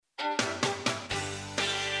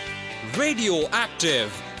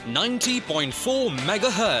Radioactive 90.4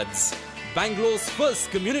 MHz, Bangalore's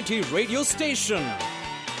first community radio station.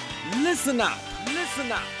 Listen up,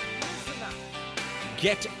 listen up, listen up.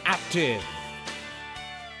 Get active.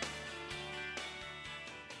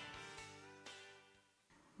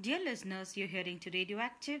 Dear listeners, you're hearing to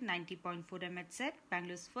Radioactive 90.4 MHz,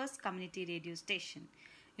 Bangalore's first community radio station.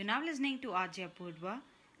 You're now listening to RJ Apurva.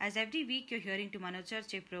 As every week, you're hearing to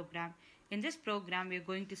Manocharche program. In this program, we're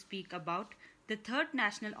going to speak about the third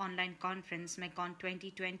National Online Conference, MECON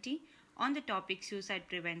 2020, on the topic suicide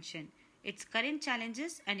prevention, its current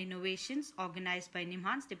challenges and innovations, organized by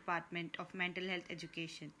NIMHANS Department of Mental Health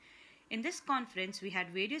Education. In this conference, we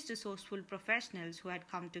had various resourceful professionals who had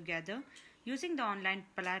come together using the online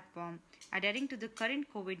platform, adhering to the current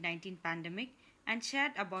COVID-19 pandemic, and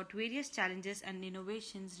shared about various challenges and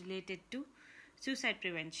innovations related to suicide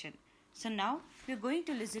prevention. So now we're going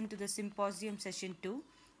to listen to the symposium session 2,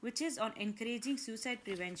 which is on encouraging suicide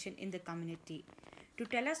prevention in the community. To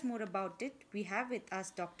tell us more about it, we have with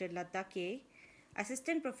us Dr. Lata K,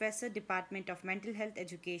 Assistant Professor, Department of Mental Health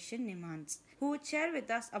Education, NIMHANS, who would share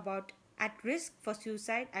with us about at risk for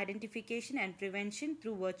suicide identification and prevention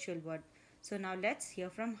through virtual world. So now let's hear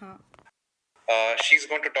from her. She's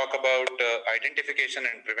going to talk about identification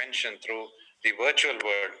and prevention through the virtual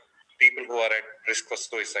world, people who are at risk for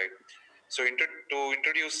suicide. So to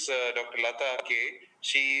introduce Dr. Lata K,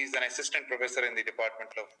 she is an assistant professor in the Department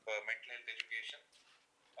of Mental Health Education.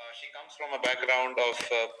 She comes from a background of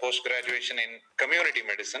post-graduation in community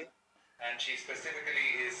medicine, and she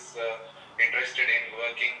specifically is interested in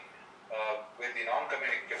working with the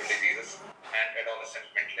non-communicable diseases and adolescent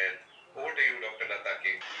mental health. Over to you, Dr. Lata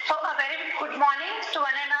K. So a very good morning to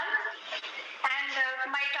one and all. And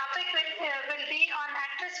my topic will be on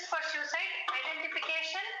at risk for suicide,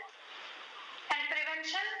 identification and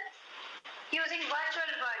prevention using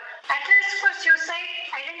virtual world. At risk for suicide,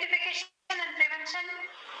 identification and prevention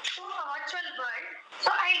through a virtual world.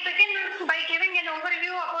 So I'll begin by giving an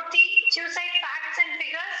overview about the suicide facts and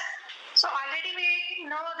figures. So already we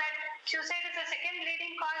know that suicide is the second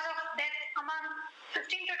leading cause of death among 15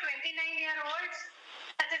 to 29-year-olds.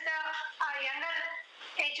 That is a younger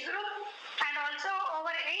age group. And also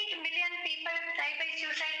over 8 million people die by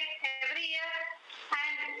suicide every year.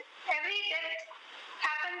 And every death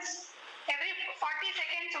happens, every 40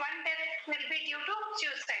 seconds, one death will be due to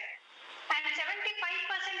suicide. And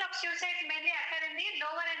 75% of suicides mainly occur in the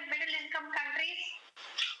lower and middle income countries.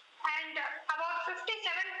 And about 57%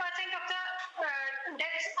 of the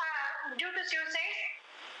deaths are due to suicide.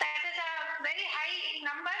 That is a very high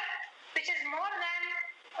number, which is more than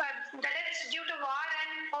the deaths due to war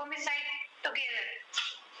and homicide together.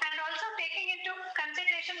 And also taking into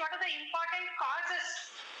consideration what are the important causes,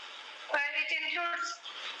 it includes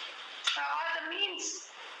all the means,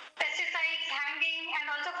 pesticides, hanging, and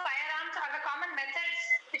also firearms are the common methods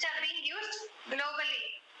which are being used globally.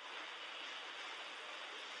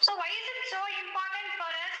 So why is it so important for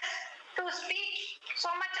us to speak so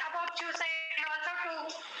much about suicide and also to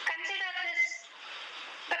consider this?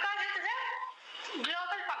 Because it is a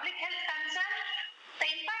global public health concern. The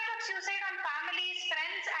impact of suicide on families,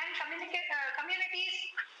 friends, and communities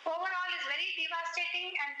overall is very devastating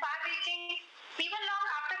and far-reaching, even long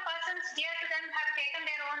after persons dear to them have taken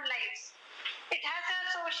their own lives. It has a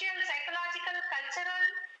social, psychological, cultural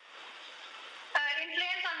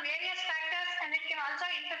influence on various factors, and it can also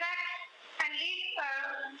interact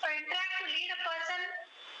to lead a person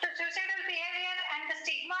to suicidal behavior, and the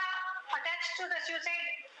stigma attached to the suicide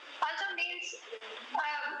also means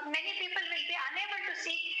many people will be unable to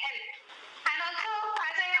seek help. And also,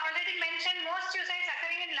 as I already mentioned, most suicides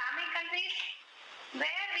occurring in Islamic countries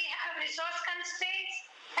where we have resource constraints,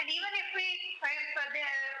 and even if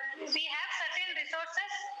we have certain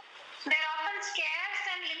resources, they're often scarce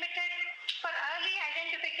and limited for early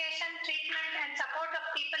identification, treatment, and support of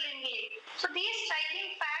people in need. So these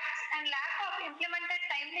striking facts and lack of implemented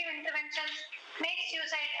timely interventions make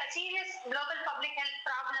suicide a serious global public health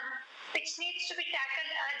problem which needs to be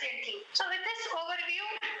tackled urgently. So with this overview,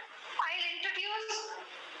 I'll introduce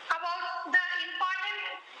about the important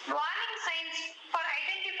warning signs for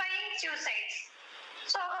identifying suicides.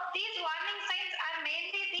 So these warning signs are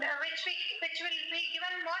mainly which will be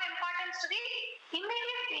given more importance to the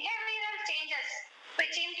immediate behavioral changes,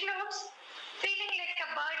 which includes feeling like a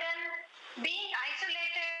burden, being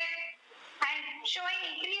isolated, and showing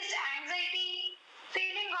increased anxiety,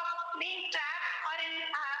 feeling of being trapped or in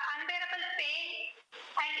unbearable pain,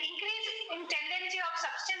 and increase in tendency of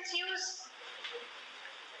substance use,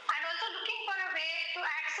 and also looking for a way to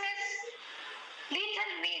access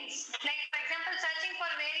lethal means, like for example searching for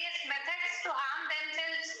various methods to harm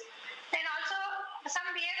themselves,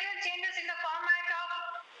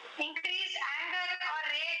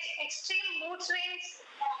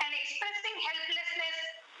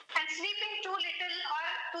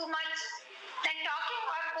 much than talking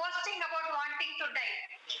or posting about wanting to die.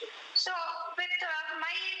 So with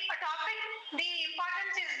my topic, the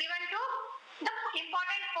importance is given to the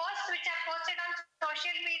important posts which are posted on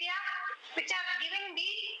social media, which are giving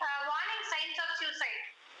the warning signs of suicide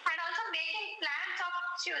and also making plans of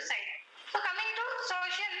suicide. So coming to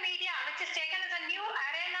social media, which is taken as a new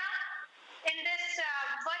arena in this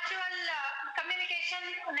virtual communication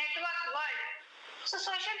network world. So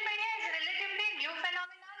social media is a relatively new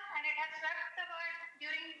phenomenon and it has swept the world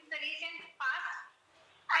during the recent past.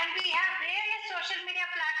 And we have various social media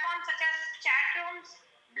platforms such as chat rooms,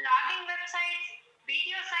 blogging websites,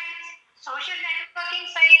 video sites, social networking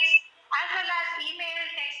sites, as well as email,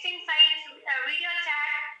 texting sites, video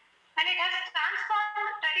chat. And it has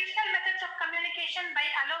transformed traditional methods of communication by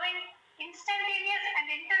allowing instantaneous and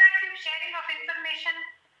interactive sharing of information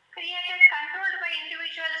created, controlled by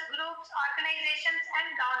individuals, groups, organizations, and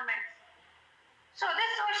governments. So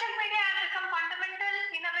this social media has become fundamental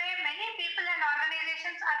in a way many people and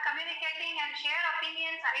organizations are communicating and share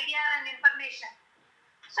opinions, ideas, and information.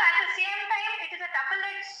 So at the same time, it is a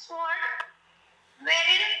double-edged sword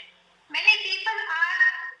wherein many people are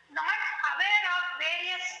not aware of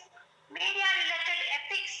various media-related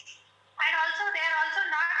ethics and also they are also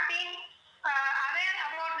not being aware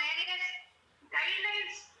about various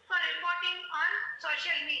guidelines for reporting on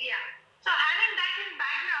social media. So having that in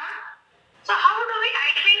background, so how do we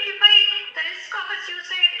identify the risk of a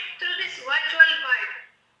suicide through this virtual world?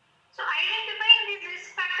 So identifying these risk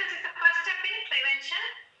factors is the first step in prevention.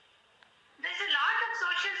 There's a lot of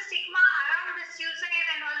social stigma around the suicide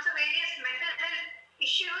and also various mental health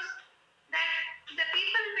issues that the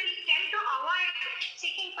people will tend to avoid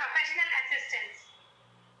seeking professional assistance.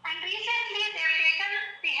 And recently they have taken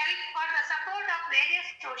the help or the support of various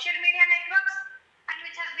social media networks and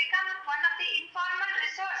which has become one of the informal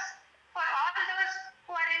resource for all those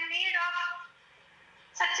who are in need of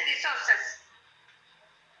such resources.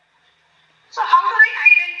 So how do we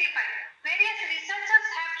identify? Various researchers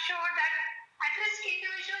have shown that at-risk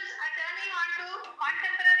individuals are turning on to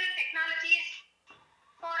contemporary technologies,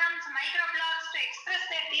 forums, microblogs to express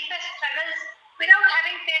their deepest struggles without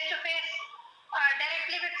having face-to-face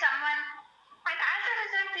directly with someone. And as a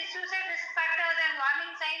result, the suicide risk factors and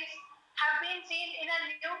warning signs have been seen in a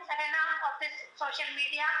new arena of this social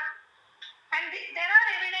media. And there are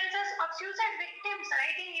evidences of suicide victims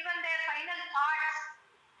writing even their final thoughts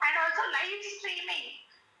and also live streaming.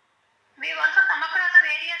 We've also come across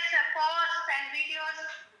various posts and videos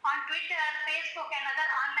on Twitter, Facebook and other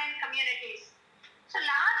online communities. So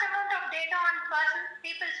large amount of data on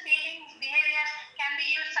people's feelings, behaviors can be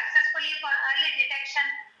used successfully for early detection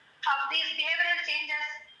of these behavioral changes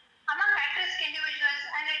among at-risk individuals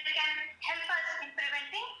and it can help us in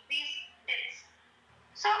preventing these deaths.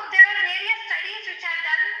 So there are various studies which are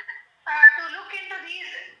done to look into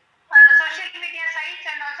these social media sites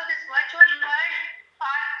and also this virtual world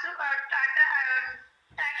or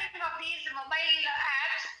tracking of these mobile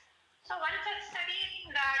apps. So one such study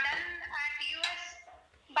done at US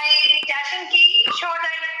by Jashinsky showed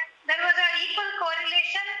that there was an equal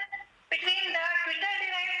correlation between the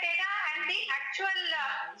Twitter-derived data and the actual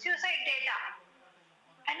suicide data.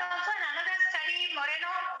 And also in another study,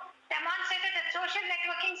 Moreno demonstrated that social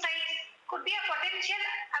networking sites could be a potential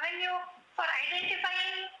avenue for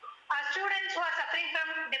identifying students who are suffering from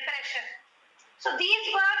depression. So these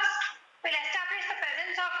works will establish the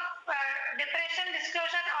presence of depression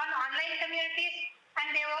disclosure on online communities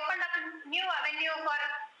and they opened up a new avenue for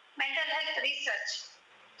mental health research.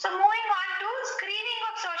 So moving on to screening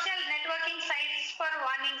of social networking sites for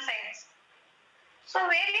warning signs. So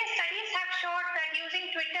various studies have showed that using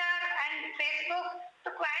Twitter and Facebook to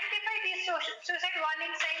quantify these suicide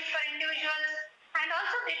warning signs for individuals and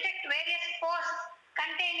also detect various posts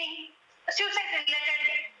containing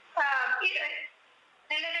suicide-related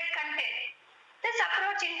content. This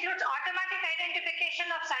approach includes automatic identification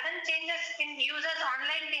of sudden changes in users'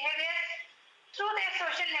 online behavior through their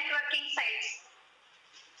social networking sites.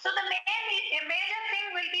 So the major thing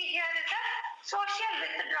will be here is a social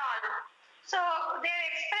withdrawal. So their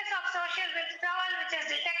express of social withdrawal which is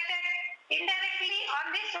detected indirectly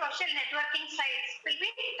on the social networking sites will be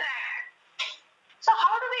tracked. So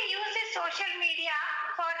how do we use this social media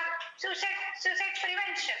for suicide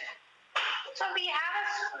prevention? So we have a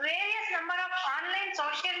various number of online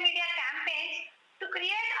social media campaigns to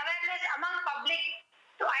create awareness among public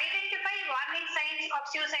to identify warning signs of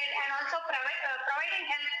suicide and also providing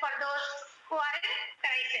help for those who are in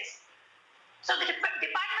crisis. So the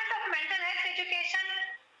Department of Mental Health Education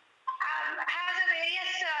has a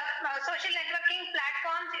various social networking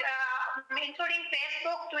platforms including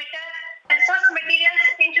Facebook, Twitter resource materials,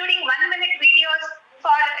 including 1-minute videos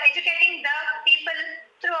for educating the people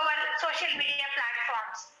through our social media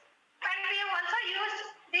platforms. And we have also used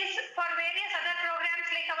this for various other programs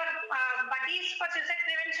like our Buddies for Suicide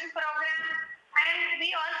Prevention program. And we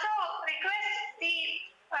also request the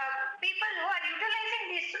people who are utilizing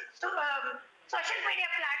these social media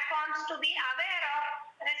platforms to be aware of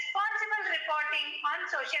responsible reporting on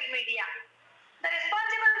social media. The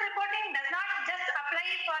responsible reporting does not just apply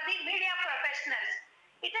for the media professionals.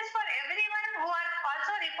 It is for everyone who are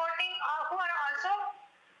also reporting or who are also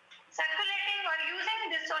circulating or using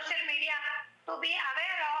this social media to be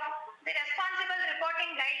aware of the responsible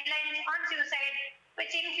reporting guidelines on suicide,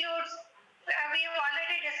 which includes, we have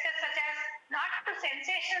already discussed, such as not to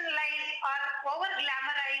sensationalize or over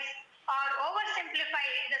glamorize or oversimplify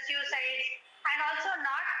the suicides, and also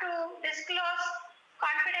not to disclose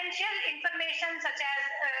confidential information such as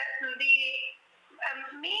the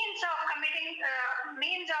means of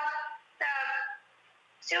the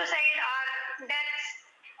suicide or deaths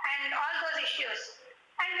and all those issues.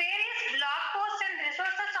 And various blog posts and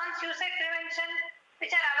resources on suicide prevention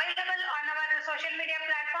which are available on our social media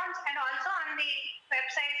platforms and also on the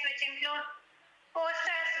websites, which include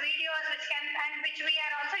posters, videos, which we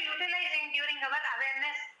are also utilizing during our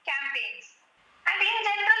awareness campaigns. And in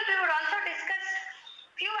general, we would also discuss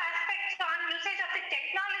few aspects on usage of the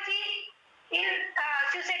technology in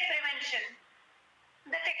suicide prevention.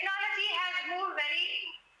 The technology has moved very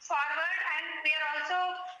forward, and there are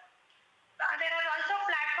also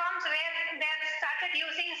platforms where they have started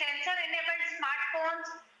using sensor-enabled smartphones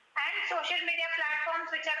and social media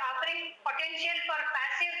platforms which are offering potential for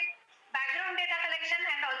passive background data collection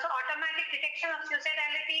and also automatic detection of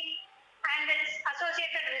suicidality and its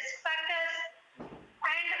associated risk factors.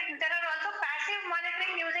 And there are also passive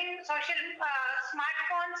monitoring using social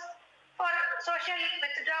smartphones for social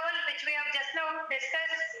withdrawal, which we have just now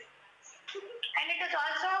discussed. And it is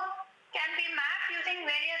also can be mapped using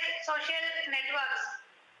various social networks.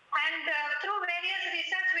 And through various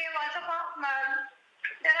research, we have also found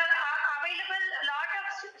there are available a lot of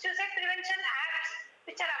suicide prevention apps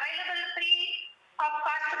which are available free of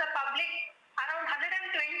cost to the public. Around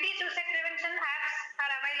 120 suicide prevention apps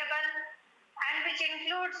are available, and which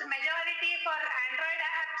includes majority for Android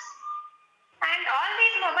apps. And all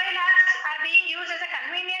these mobile apps are being used as a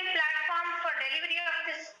convenient platform for delivery of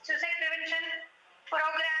this suicide prevention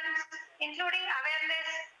programs, including awareness,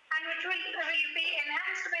 and which will be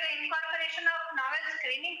enhanced by the incorporation of novel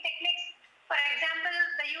screening techniques. For example,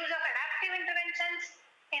 the use of adaptive interventions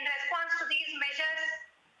in response to these measures.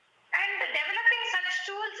 And developing such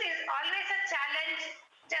tools is always a challenge.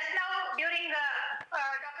 Just now, during the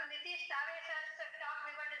Dr. Nitish Dave's talk,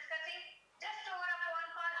 we were discussing just over a phone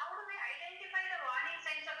call, how do we identify the warning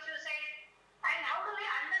signs of suicide and how do we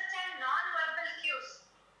understand non-verbal cues.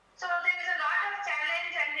 So there is a lot of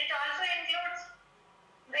challenge, and it also includes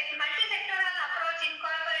the multi-sectoral approach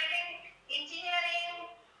incorporating engineering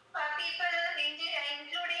people,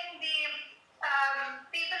 including the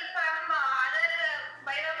people from other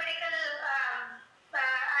biomedical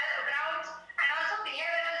grounds and also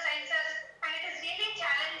behavioral sciences, and it is really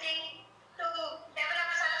challenging to develop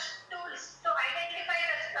such tools to identify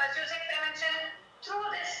the suicide prevention through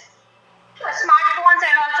this smartphones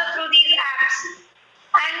and also through these apps.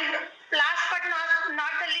 And last but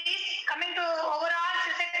not the least, coming to overall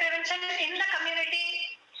suicide prevention in the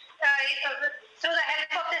community through the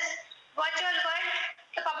help of this virtual world,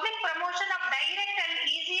 the public promotion of direct and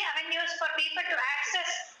easy avenues for people to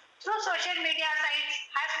access through social media sites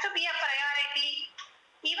has to be a priority.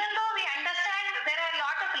 Even though we understand there are a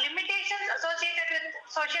lot of limitations associated with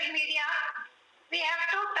social media, we have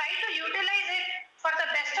to try to utilize it for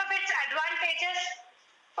the best of its advantages,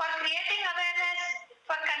 for creating awareness,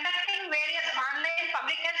 for conducting various online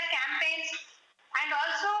public health campaigns, and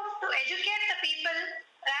also to educate the people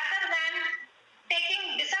rather than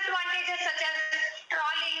taking disadvantages such as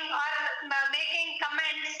trolling or making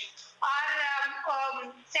comments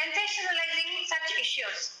or sensationalizing such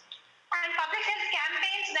issues. And public health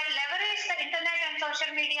campaigns that leverage the internet and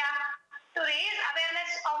social media to raise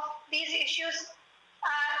awareness of these issues,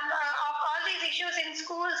 of all these issues in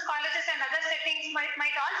schools, colleges, and other settings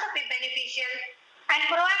might also be beneficial. And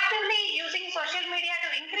proactively using social media to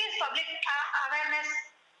increase public awareness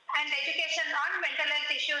and education on mental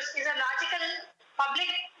health issues is a logical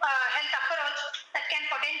public health approach that can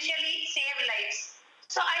potentially save lives.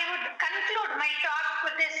 So I would conclude my talk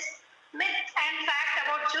with this myth and fact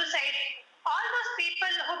about suicide. All those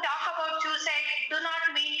people who talk about suicide do not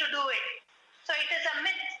mean to do it. So it is a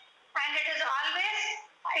myth, and it is always,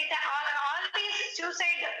 all these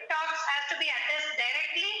suicide talks has to be addressed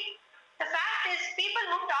directly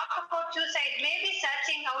about suicide may be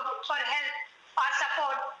searching out for help or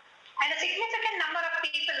support, and a significant number of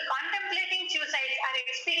people contemplating suicide are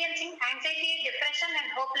experiencing anxiety, depression, and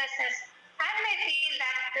hopelessness, and may feel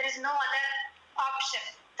that there is no other option.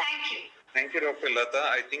 Thank you. Thank you, Dr. Lata.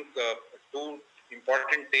 I think two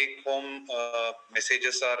important take-home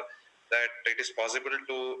messages are that it is possible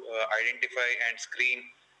to identify and screen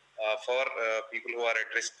for people who are at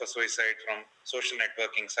risk for suicide from social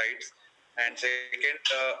networking sites. And second,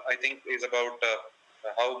 I think, is about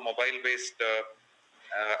how mobile-based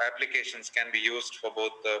applications can be used for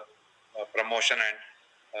both promotion and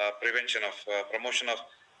prevention of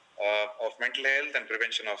mental health and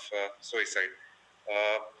prevention of suicide.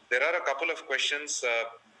 There are a couple of questions,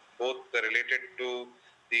 both related to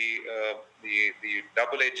the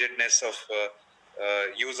double-edgedness of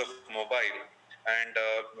use of mobile, and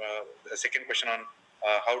the second question on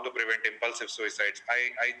how to prevent impulsive suicides.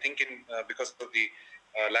 I think because of the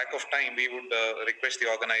lack of time, we would request the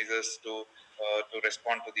organizers to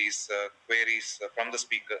respond to these queries from the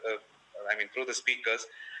speaker. Through the speakers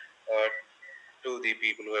to the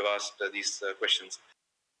people who have asked these questions.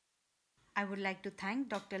 I would like to thank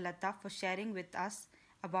Dr. Lata for sharing with us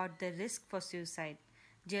about the risk for suicide.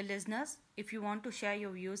 Dear listeners, if you want to share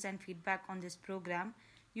your views and feedback on this program,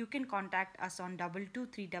 you can contact us on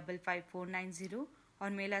 22355490 or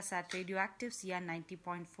mail us at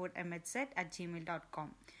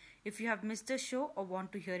radioactivecr90.4mhz@gmail.com. If you have missed the show or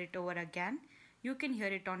want to hear it over again, you can hear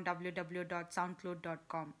it on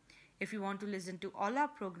www.soundcloud.com. If you want to listen to all our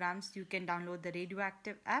programs, you can download the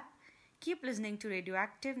Radioactive app. Keep listening to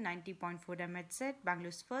Radioactive 90.4 MHz,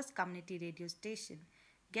 Bangalore's first community radio station.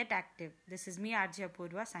 Get active. This is me, RJ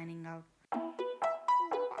Apurva, signing out.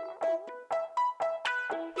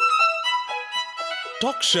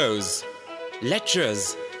 Talk shows,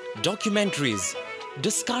 lectures, documentaries,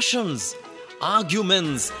 discussions,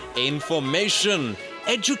 arguments, information,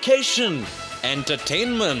 education,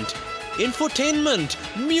 entertainment, infotainment,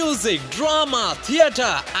 music, drama,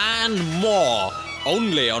 theatre and more.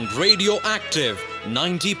 Only on Radioactive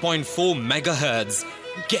 90.4 MHz.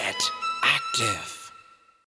 Get active.